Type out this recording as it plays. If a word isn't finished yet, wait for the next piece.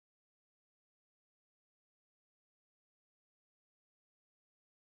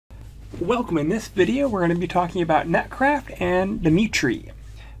Welcome. In this video we're going to be talking about Netcraft and Dmitry.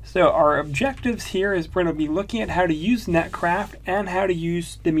 So our objectives here is we're going to be looking at how to use Netcraft and how to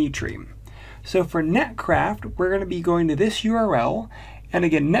use Dmitry. So for Netcraft we're going to be going to this URL, and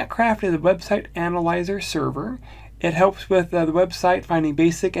again Netcraft is a website analyzer server. It helps with the website finding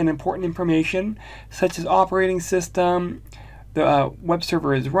basic and important information such as operating system, the web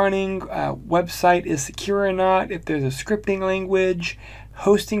server is running, website is secure or not, if there's a scripting language,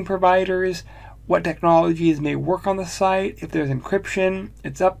 hosting providers, what technologies may work on the site, if there's encryption,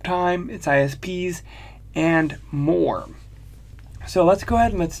 its uptime, its ISPs, and more. So let's go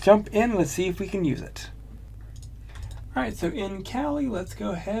ahead and let's jump in and let's see if we can use it. Alright, so in Kali, let's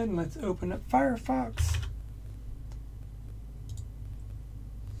go ahead and let's open up Firefox.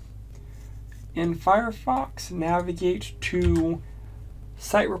 In Firefox, navigate to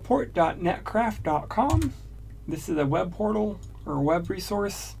sitereport.netcraft.com. This is a web portal or web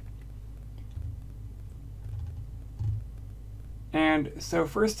resource. And so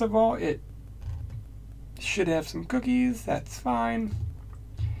first of all, it should have some cookies, that's fine.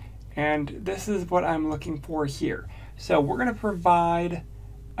 And this is what I'm looking for here. So we're going to provide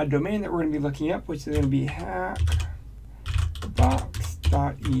a domain that we're going to be looking up, which is going to be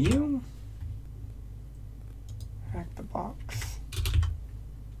hackthebox.eu. Hack the box.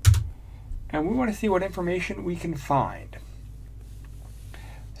 And we want to see what information we can find.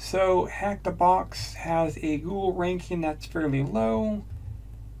 So Hack the Box has a Google ranking that's fairly low.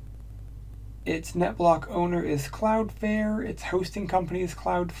 Its NetBlock owner is Cloudflare. Its hosting company is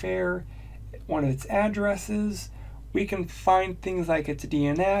Cloudflare. One of its addresses. We can find things like its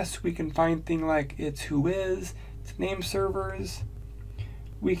DNS. We can find things like its whois, its name servers.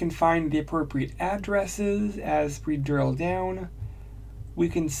 We can find the appropriate addresses as we drill down. We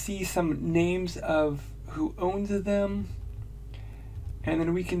can see some names of who owns them. And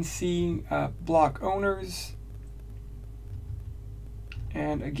then we can see block owners.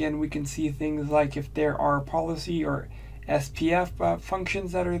 And again, we can see things like if there are policy or SPF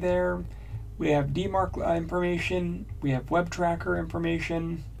functions that are there. We have DMARC information. We have web tracker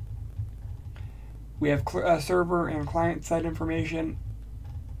information. We have server and client side information.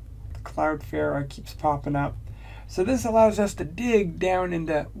 Cloudflare keeps popping up. So this allows us to dig down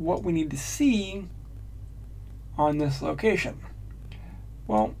into what we need to see on this location.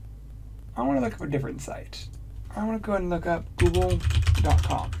 Well, I want to look up a different site. I want to go ahead and look up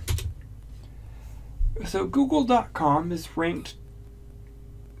google.com. So google.com is ranked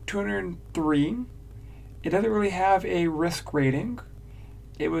 203. It doesn't really have a risk rating.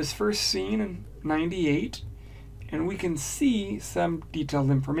 It was first seen in 98. And we can see some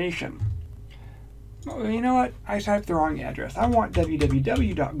detailed information. Oh, you know what? I typed the wrong address. I want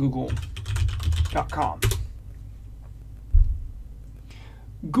www.google.com.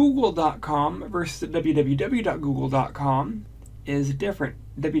 Google.com versus www.google.com is different.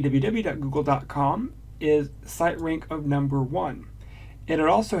 www.google.com is site rank of number 1. And it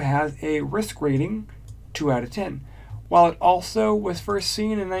also has a risk rating 2 out of 10. While it also was first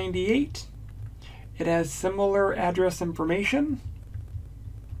seen in 98, it has similar address information.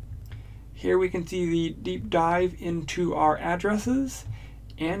 Here we can see the deep dive into our addresses,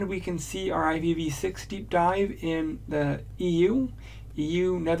 and we can see our IPv6 deep dive in the EU,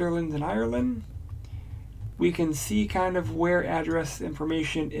 Netherlands, and Ireland. We can see kind of where address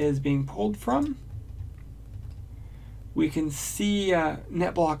information is being pulled from. We can see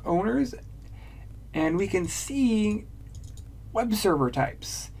NetBlock owners, and we can see web server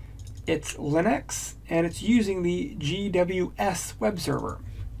types. It's Linux, and it's using the GWS web server.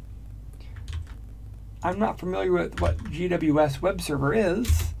 I'm not familiar with what GWS web server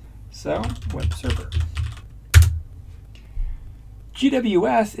is, so web server.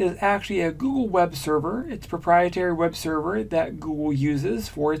 GWS is actually a Google web server. It's a proprietary web server that Google uses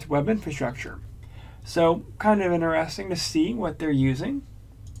for its web infrastructure. So kind of interesting to see what they're using.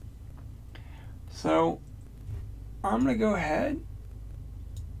 So I'm going to go ahead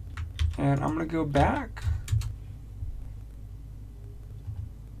and I'm going to go back.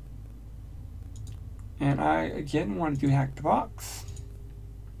 And I, again, want to do Hack the Box.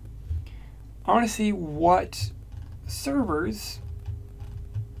 I want to see what servers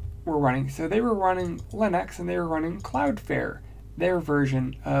were running. So they were running Linux and they were running Cloudflare, their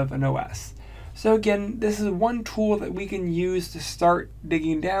version of an OS. So again, this is one tool that we can use to start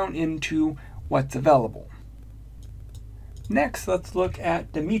digging down into what's available. Next, let's look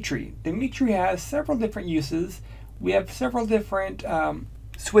at Dmitry. Dmitry has several different uses. We have several different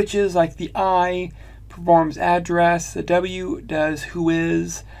switches, like the I performs address, the W does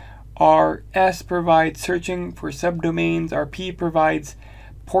whois, our S provides searching for subdomains, our P provides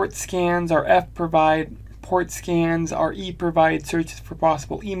port scans, our F provide port scans, our E provide searches for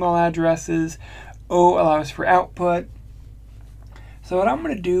possible email addresses, O allows for output. So what I'm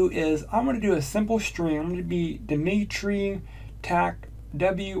going to do is I'm going to do a simple string. I'm going to be Dmitry tac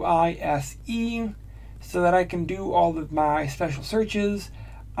WISE so that I can do all of my special searches.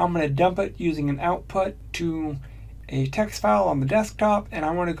 I'm going to dump it using an output to a text file on the desktop, and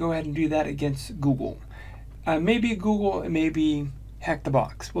I want to go ahead and do that against Google. Maybe Google, and maybe Hack the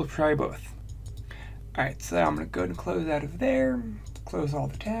Box. We'll try both. Alright, so I'm going to go and close out of there, close all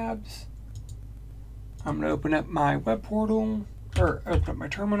the tabs. I'm going to open up my web portal, or open up my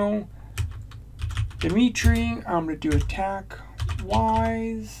terminal. Dmitry, I'm going to do a tac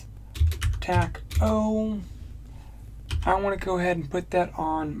WISE, tac O. I want to go ahead and put that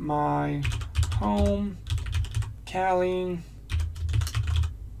on my home Kali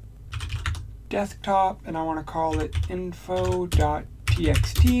desktop, and I want to call it info.txt.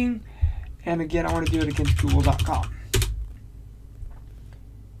 And again, I want to do it against google.com.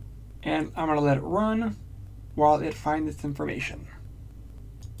 And I'm going to let it run while it finds its information.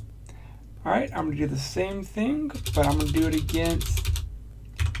 Alright, I'm going to do the same thing, but I'm going to do it against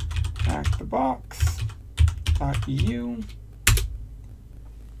hackthebox.eu.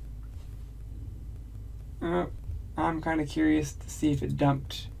 I'm kind of curious to see if it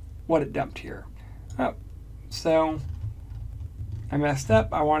dumped, what it dumped here. So I messed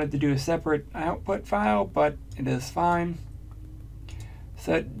up. I wanted to do a separate output file, but it is fine.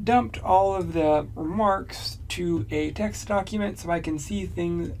 So it dumped all of the remarks to a text document so I can see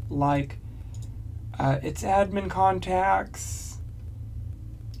things like its admin contacts,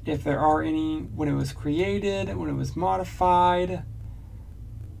 if there are any, when it was created, when it was modified.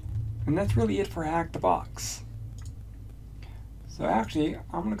 And that's really it for Hack the Box. So actually,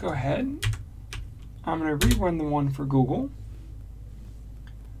 I'm going to go ahead. I'm going to rerun the one for Google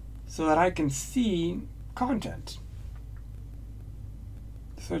so that I can see content.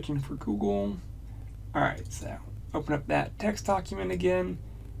 Searching for Google. Alright, so open up that text document again.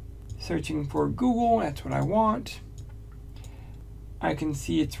 Searching for Google, that's what I want. I can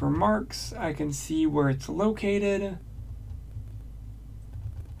see its remarks. I can see where it's located.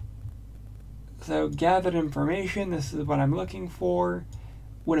 So gathered information, this is what I'm looking for.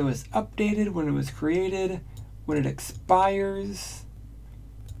 When it was updated, when it was created, when it expires.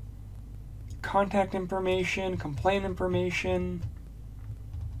 Contact information, complaint information,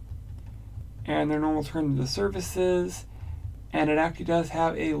 and their normal terms of the services. And it actually does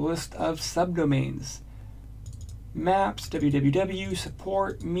have a list of subdomains. Maps, www,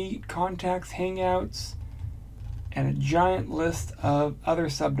 support, meet, contacts, hangouts, and a giant list of other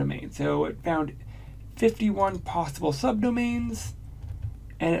subdomains. So it found 51 possible subdomains,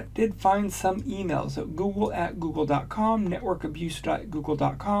 and it did find some emails. So google@google.com,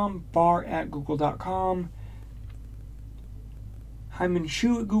 networkabuse.google.com, bar@google.com,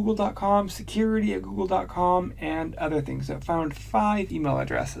 Hyman-Shu@google.com, security@google.com, and other things. So it found 5 email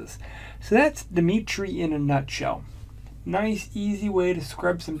addresses. So that's Dmitry in a nutshell. Nice, easy way to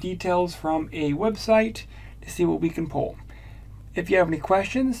scrub some details from a website to see what we can pull. If you have any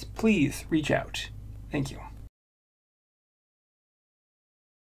questions, please reach out. Thank you.